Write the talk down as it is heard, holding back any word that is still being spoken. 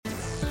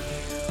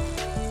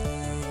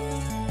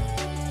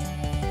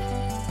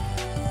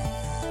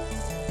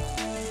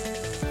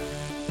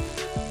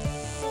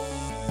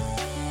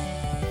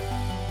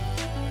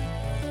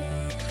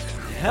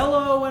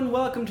and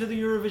welcome to the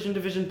Eurovision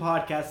Division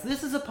podcast.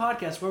 This is a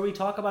podcast where we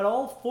talk about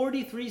all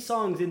 43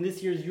 songs in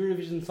this year's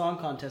Eurovision Song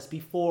Contest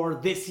before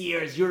this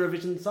year's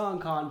Eurovision Song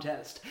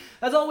Contest.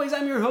 As always,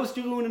 I'm your host,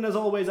 Julian, and as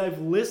always, I've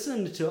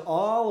listened to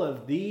all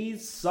of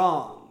these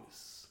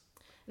songs.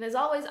 And as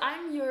always,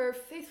 I'm your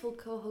faithful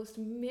co-host,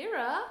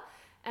 Mira.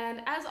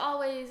 And as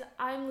always,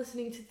 I'm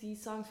listening to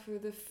these songs for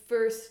the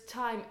first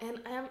time,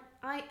 and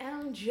I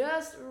am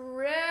just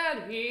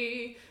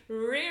ready,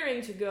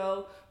 raring to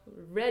go,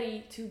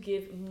 ready to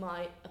give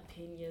my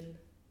opinion.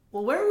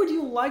 Well, where would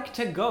you like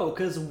to go?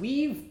 Because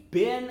we've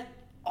been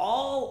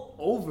all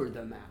over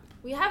the map.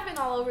 We have been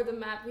all over the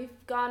map. We've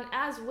gone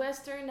as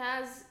Western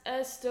as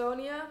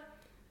Estonia,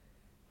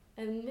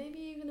 and maybe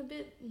even a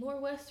bit more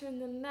Western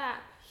than that.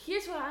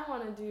 Here's what I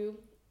want to do.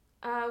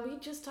 We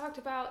just talked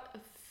about a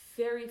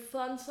very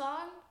fun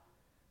song.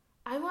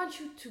 I want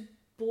you to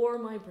bore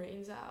my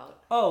brains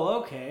out.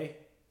 Oh, okay.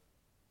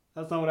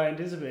 That's not what I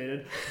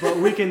anticipated, but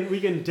we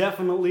can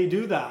definitely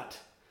do that.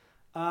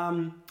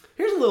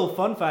 Here's a little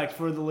fun fact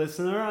for the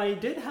listener. I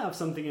did have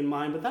something in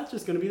mind, but that's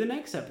just going to be the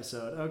next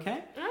episode,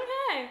 okay?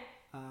 Okay.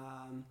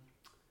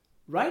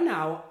 Right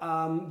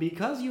now,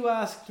 because you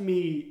asked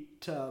me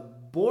to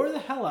bore the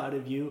hell out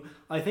of you,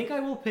 I think I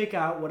will pick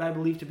out what I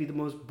believe to be the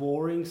most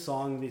boring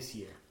song this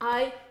year.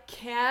 I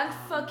can't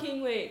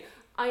fucking wait.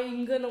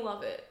 I'm gonna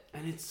love it.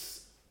 And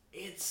it's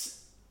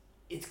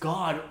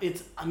God.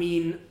 I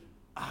mean,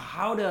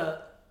 how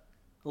to,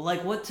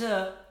 like, what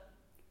to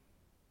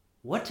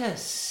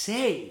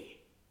say.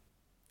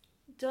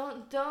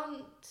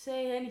 Don't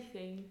say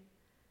anything.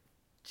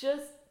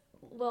 Just,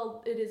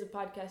 well, it is a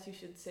podcast, you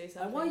should say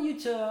something. I want you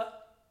to,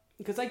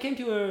 because I came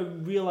to a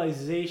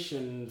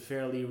realization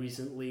fairly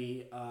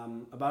recently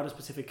about a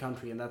specific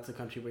country, and that's the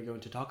country we're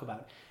going to talk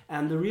about.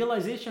 And the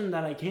realization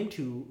that I came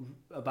to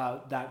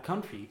about that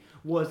country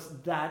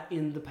was that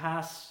in the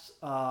past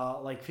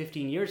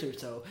 15 years or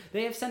so,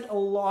 they have sent a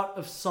lot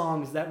of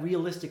songs that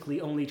realistically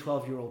only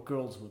 12-year-old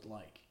girls would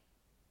like.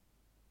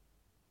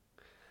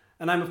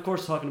 And I'm of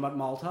course talking about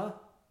Malta.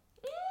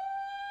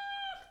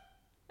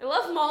 I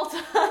love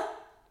Malta.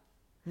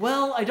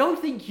 Well, I don't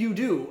think you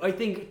do. I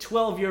think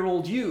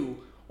 12-year-old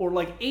you, or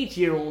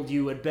 8-year-old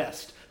you at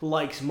best,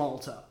 likes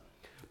Malta.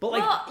 But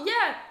well,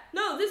 yeah,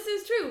 no, this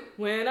is true.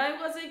 When I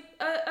was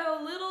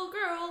a little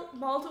girl,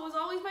 Malta was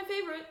always my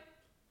favorite.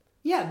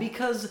 Yeah,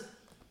 because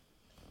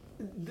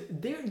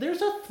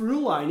there's a through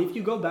line. If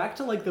you go back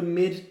to the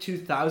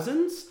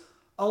mid-2000s,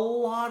 a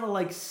lot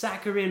of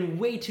saccharine,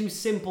 way too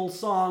simple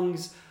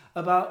songs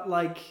about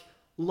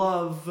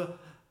love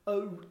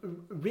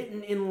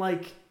written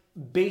in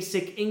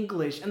basic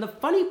English. And the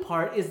funny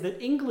part is that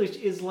English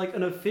is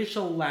an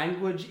official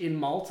language in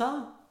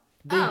Malta.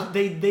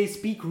 They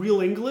speak real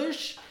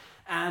English.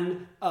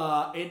 And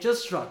it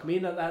just struck me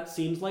that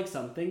seems like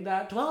something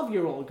that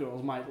 12-year-old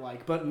girls might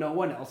like, but no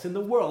one else in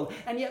the world.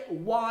 And yet,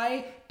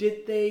 why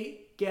did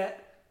they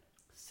get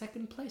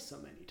second place so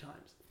many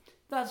times?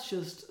 That's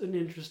just an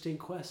interesting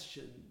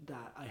question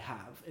that I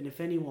have. And if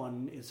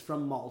anyone is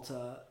from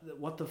Malta,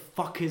 what the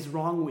fuck is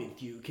wrong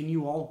with you? Can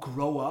you all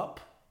grow up?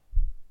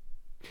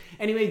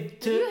 Anyway,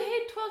 you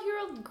hate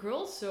 12-year-old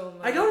girls so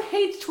much. I don't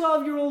hate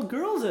 12-year-old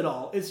girls at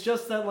all. It's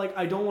just that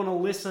I don't want to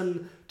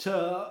listen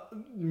to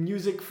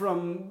music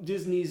from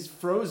Disney's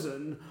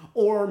Frozen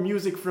or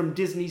music from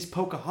Disney's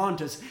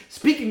Pocahontas.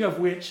 Speaking of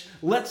which,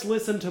 let's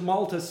listen to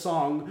Malta's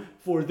song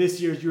for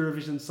this year's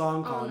Eurovision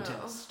Song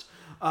Contest.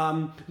 Oh,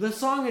 no. The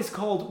song is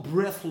called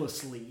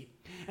Breathlessly,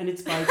 and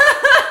it's by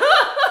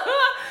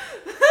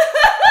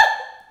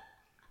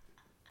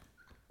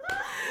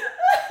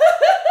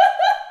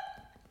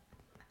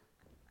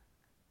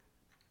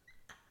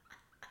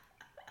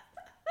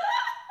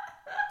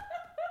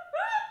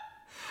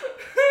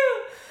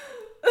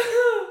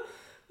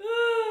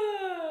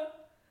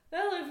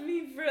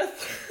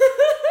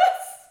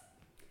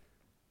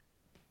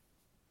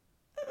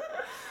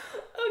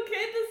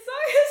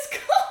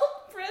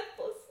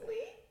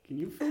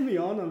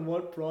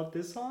what brought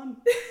this on?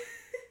 I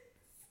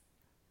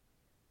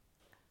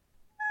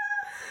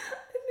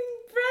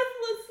think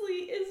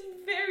breathlessly is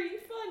very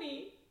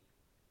funny.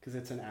 Because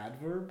it's an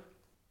adverb?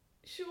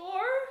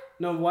 Sure.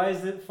 No, why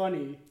is it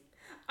funny?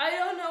 I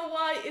don't know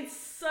why. It's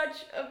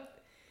such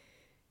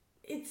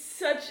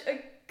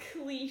a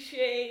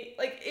cliche.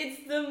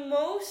 It's the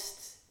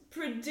most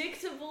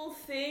predictable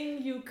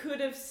thing you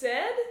could have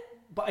said.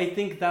 But I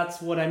think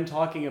that's what I'm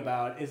talking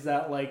about, is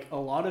that a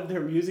lot of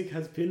their music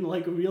has been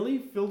really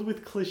filled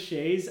with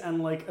cliches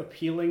and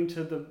appealing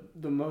to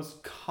the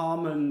most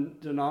common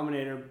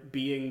denominator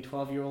being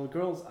 12-year-old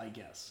girls, I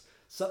guess.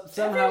 So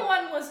somehow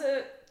everyone was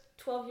a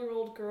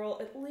 12-year-old girl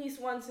at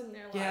least once in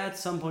their life. Yeah, at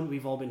some point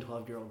we've all been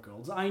 12-year-old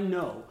girls. I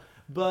know,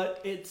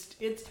 but it's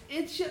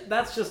just,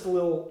 that's just a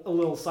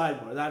little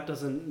sidebar. That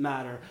doesn't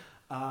matter.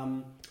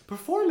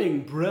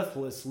 Performing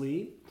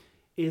Breathlessly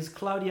is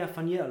Claudia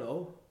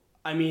Faniello.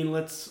 I mean,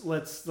 let's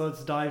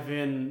dive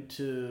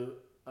into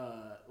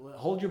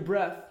hold your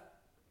breath.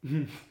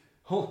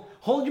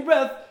 hold your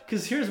breath,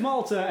 because here's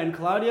Malta and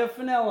Claudia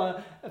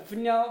Faniello.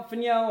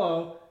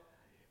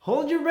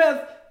 Hold your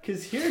breath,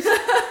 Cause here's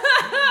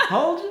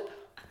hold.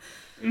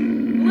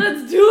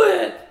 Let's do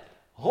it.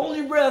 Hold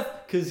your breath,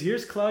 cause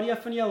here's Claudia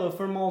Faniello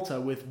for Malta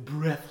with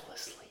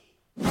Breathlessly.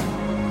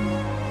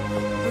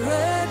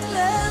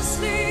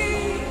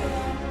 Breathlessly,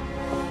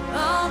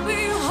 I'll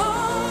be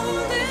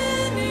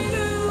holding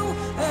you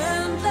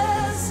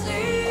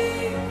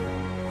endlessly,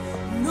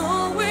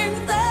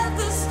 knowing that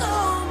the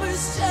storm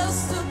is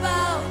just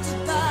about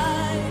to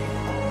die,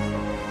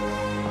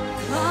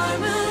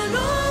 climbing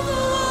over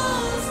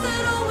walls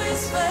that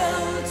always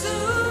felt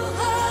too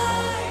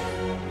high,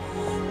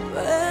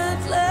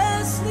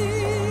 breathlessly.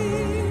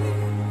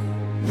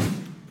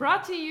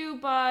 Brought to you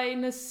by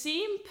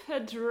Nasim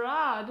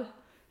Pedrad,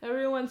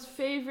 everyone's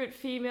favorite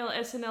female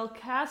SNL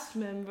cast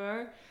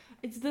member.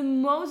 It's the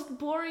most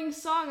boring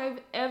song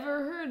I've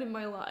ever heard in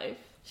my life.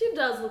 She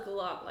does look a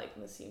lot like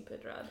Nasim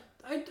Pedrad.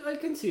 I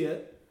can see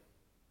it.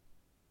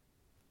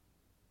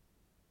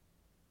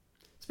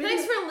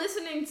 Thanks for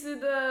listening to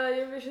the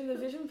Eurovision The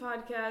Vision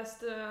podcast.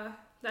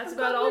 That's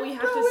about all we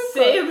have to we've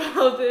say got-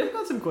 about I've it.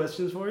 got some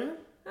questions for you.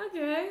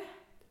 Okay.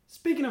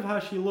 Speaking of how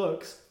she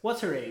looks,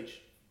 what's her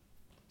age?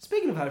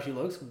 Speaking of how she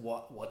looks,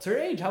 what's her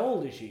age? How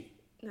old is she?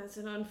 That's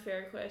an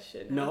unfair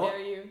question. How No, dare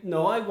you?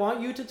 no, I want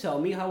you to tell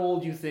me how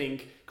old you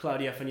think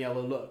Claudia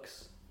Faniello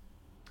looks.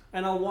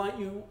 And I'll want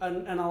you,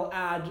 and I'll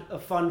add a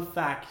fun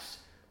fact.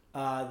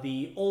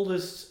 The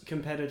oldest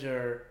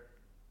competitor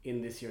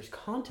in this year's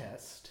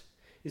contest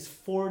is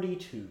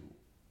 42.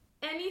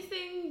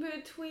 Anything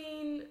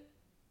between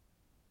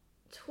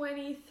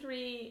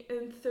 23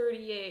 and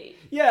 38.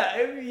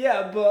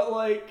 Yeah, but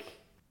like,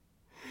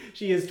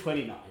 she is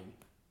 29.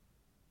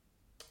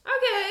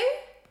 Okay.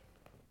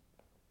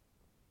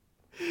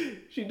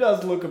 She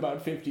does look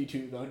about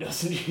 52 though,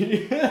 doesn't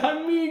she?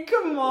 I mean,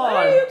 come on.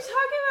 What are you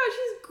talking about?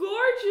 She's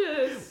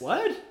gorgeous.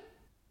 What?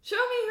 Show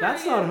me her.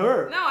 That's not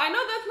her. No, I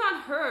know that's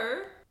not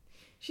her.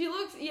 She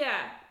looks,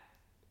 yeah.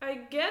 I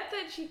get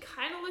that she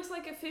kind of looks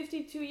like a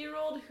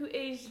 52-year-old who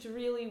aged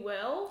really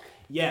well.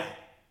 Yeah.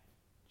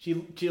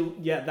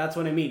 Yeah, that's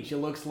what I mean. She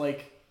looks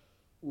like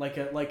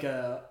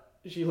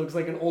she looks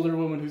like an older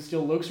woman who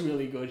still looks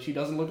really good. She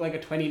doesn't look like a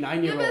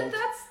 29-year-old. Yeah, but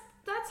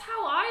that's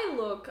how I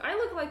look. I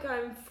look like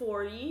I'm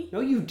 40. No,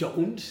 you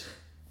don't.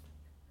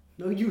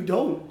 No, you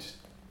don't.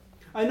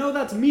 I know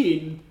that's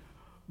mean,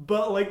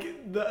 but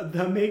like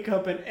the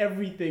makeup and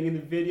everything in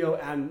the video,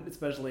 and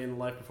especially in the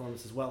live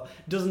performance as well,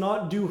 does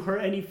not do her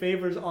any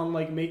favors on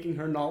like making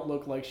her not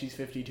look like she's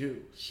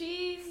 52.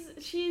 She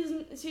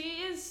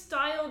is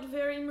styled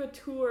very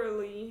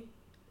maturely.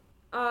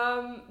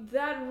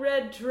 That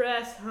red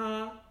dress,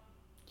 huh?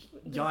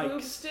 The boob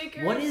Yikes!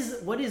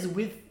 stickers. What is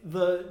with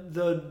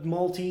the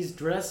Maltese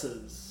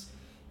dresses?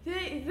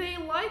 They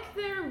like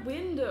their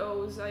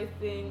windows, I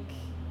think.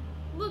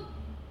 Look,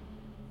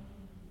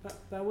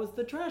 That was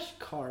the trash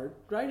cart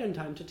right in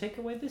time to take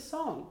away this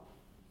song.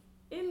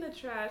 in the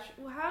trash.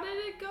 How did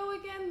it go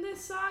again,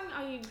 this song?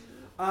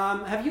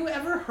 Have you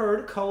ever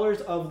heard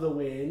 "Colors of the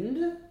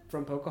Wind"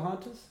 from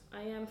Pocahontas?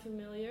 I am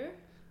familiar.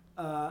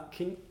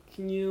 Can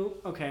you?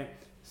 Okay,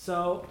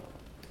 so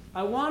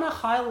I want to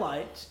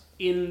highlight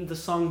in the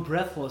song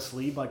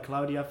 "Breathlessly" by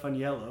Claudia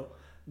Faniello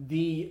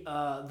the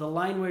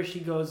line where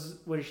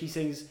she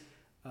sings,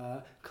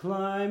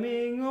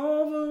 climbing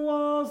over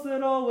walls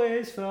that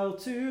always felt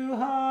too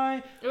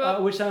high,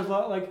 which sounds a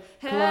lot like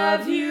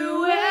Have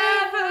you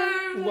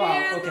ever?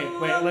 Wow, okay,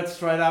 wait, let's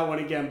try that one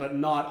again, but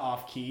not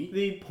off key.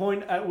 The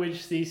point at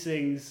which she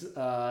sings,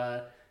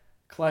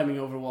 climbing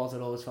over walls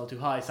that always felt too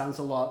high sounds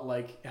a lot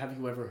like, have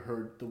you ever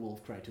heard the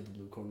wolf cry to the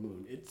blue corn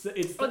moon? It's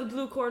the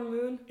blue corn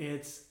moon.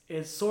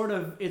 It's sort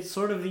of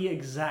the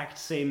exact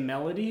same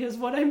melody as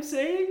what I'm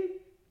saying.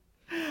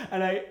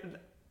 And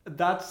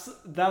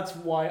that's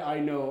why I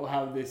know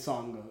how this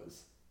song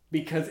goes.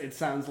 Because it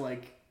sounds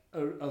like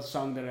a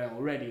song that I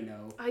already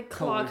know. I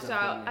clocked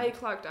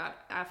out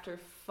after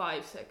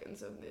 5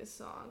 seconds of this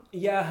song.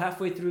 Yeah,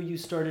 halfway through you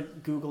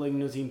started Googling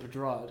Nazim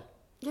Pedrad.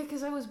 Yeah,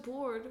 because I was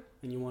bored.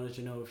 And you wanted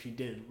to know if she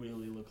did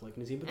really look like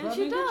Nazim Pedrad. And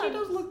she does. She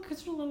does look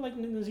like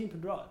Nazim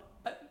Pedrad.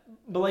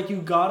 But like you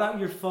got out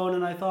your phone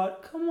and I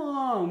thought, come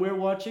on, we're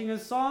watching a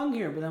song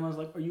here. But then I was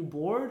like, are you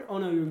bored? Oh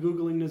no, you're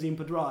Googling Nazim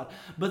Pedrad.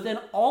 But then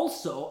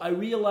also I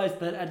realized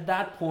that at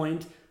that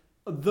point,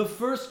 the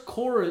first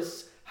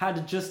chorus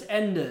had just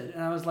ended.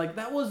 And I was like,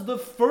 that was the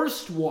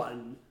first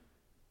one.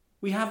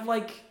 We have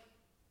like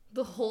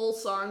The whole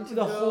song to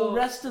the go. whole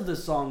rest of the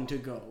song to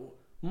go.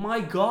 My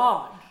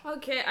God.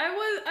 Okay,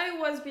 I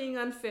was being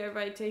unfair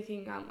by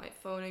taking out my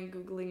phone and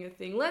Googling a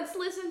thing. Let's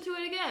listen to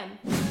it again.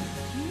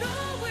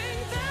 Knowing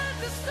that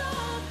the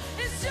storm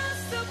is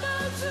just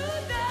about to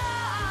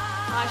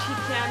die. She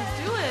can't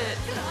do it.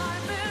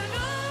 Climbing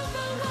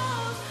over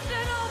walls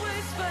that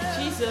always felt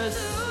Jesus,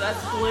 too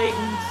that's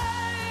blatant.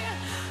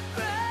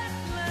 high,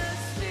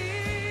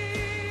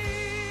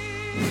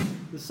 breathlessly.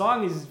 The song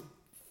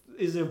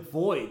is a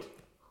void.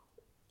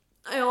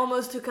 I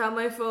almost took out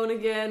my phone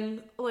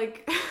again.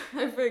 Like,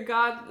 I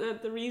forgot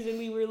that the reason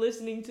we were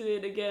listening to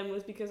it again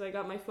was because I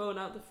got my phone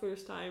out the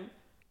first time.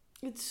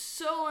 it's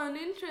so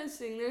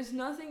uninteresting. There's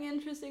nothing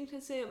interesting to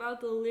say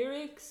about the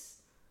lyrics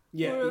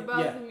Yeah, or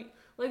about yeah.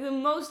 like the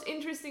most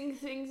interesting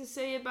thing to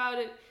say about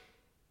it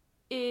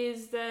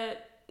is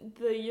that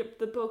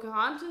the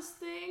Pocahontas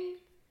thing,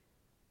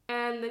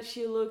 and that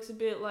she looks a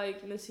bit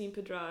like Nassim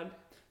Pedrad.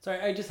 Sorry,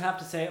 I just have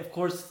to say, of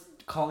course,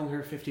 calling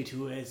her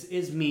 52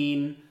 is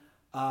mean.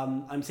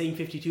 I'm saying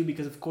 52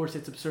 because, of course,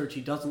 it's absurd.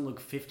 She doesn't look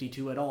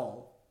 52 at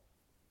all.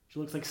 She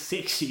looks like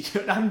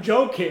 60. I'm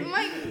joking.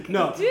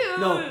 No.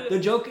 The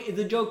joke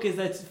is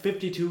that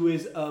 52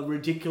 is a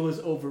ridiculous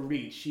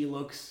overreach. She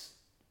looks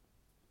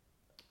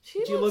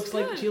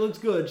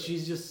good.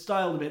 She's just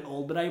styled a bit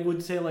old. But I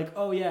would say like,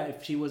 oh yeah,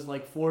 if she was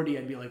like 40,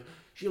 I'd be like,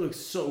 she looks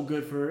so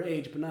good for her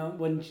age. But now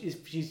when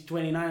she's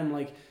 29, I'm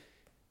like,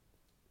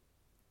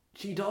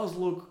 she does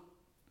look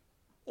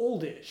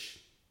oldish.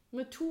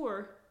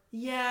 Mature.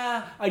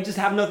 Yeah, I just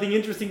have nothing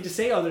interesting to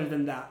say other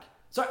than that.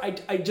 Sorry,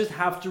 I just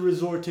have to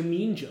resort to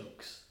mean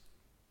jokes.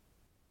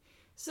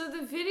 So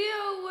the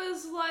video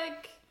was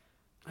like,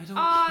 I don't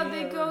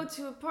care. they go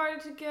to a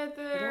party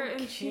together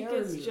and she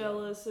gets Mira.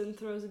 jealous and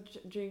throws a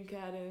drink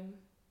at him.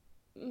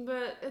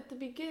 But at the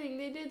beginning,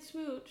 they did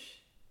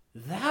smooch.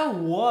 That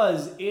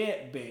was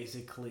it,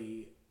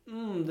 basically.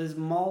 This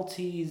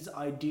Maltese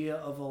idea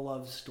of a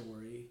love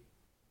story.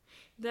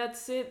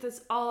 That's it.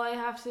 That's all I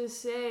have to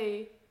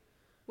say.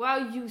 Wow,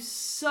 you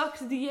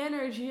sucked the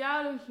energy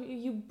out of me.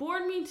 You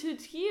bored me to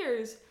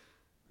tears.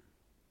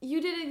 You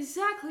did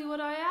exactly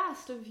what I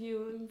asked of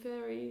you.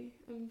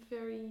 I'm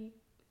very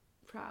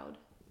proud.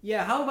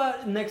 Yeah, how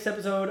about next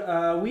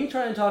episode, we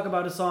try and talk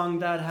about a song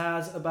that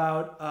has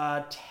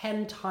about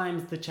 10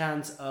 times the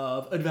chance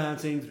of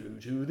advancing through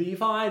to the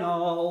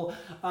final,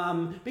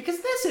 because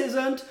this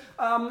isn't.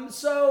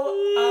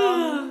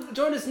 So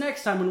join us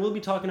next time when we'll be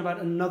talking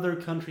about another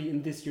country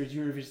in this year's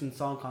Eurovision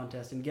Song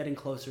Contest and getting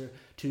closer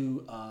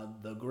to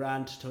the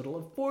grand total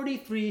of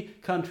 43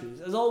 countries.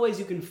 As always,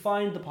 you can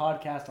find the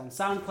podcast on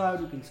SoundCloud,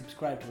 you can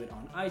subscribe to it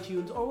on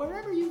iTunes, or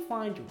wherever you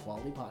find your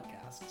quality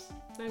podcasts.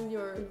 I'm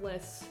your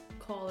less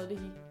quality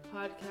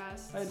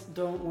podcast. I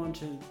don't want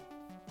to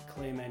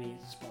claim any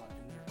spot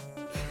in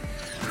there.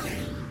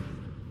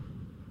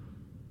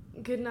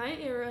 Good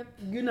night, Europe.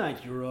 Good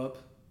night, Europe.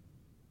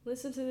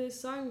 Listen to this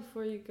song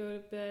before you go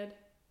to bed.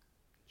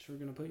 Sure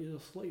gonna put you to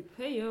sleep.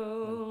 Hey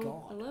yo, My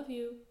God. I love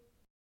you.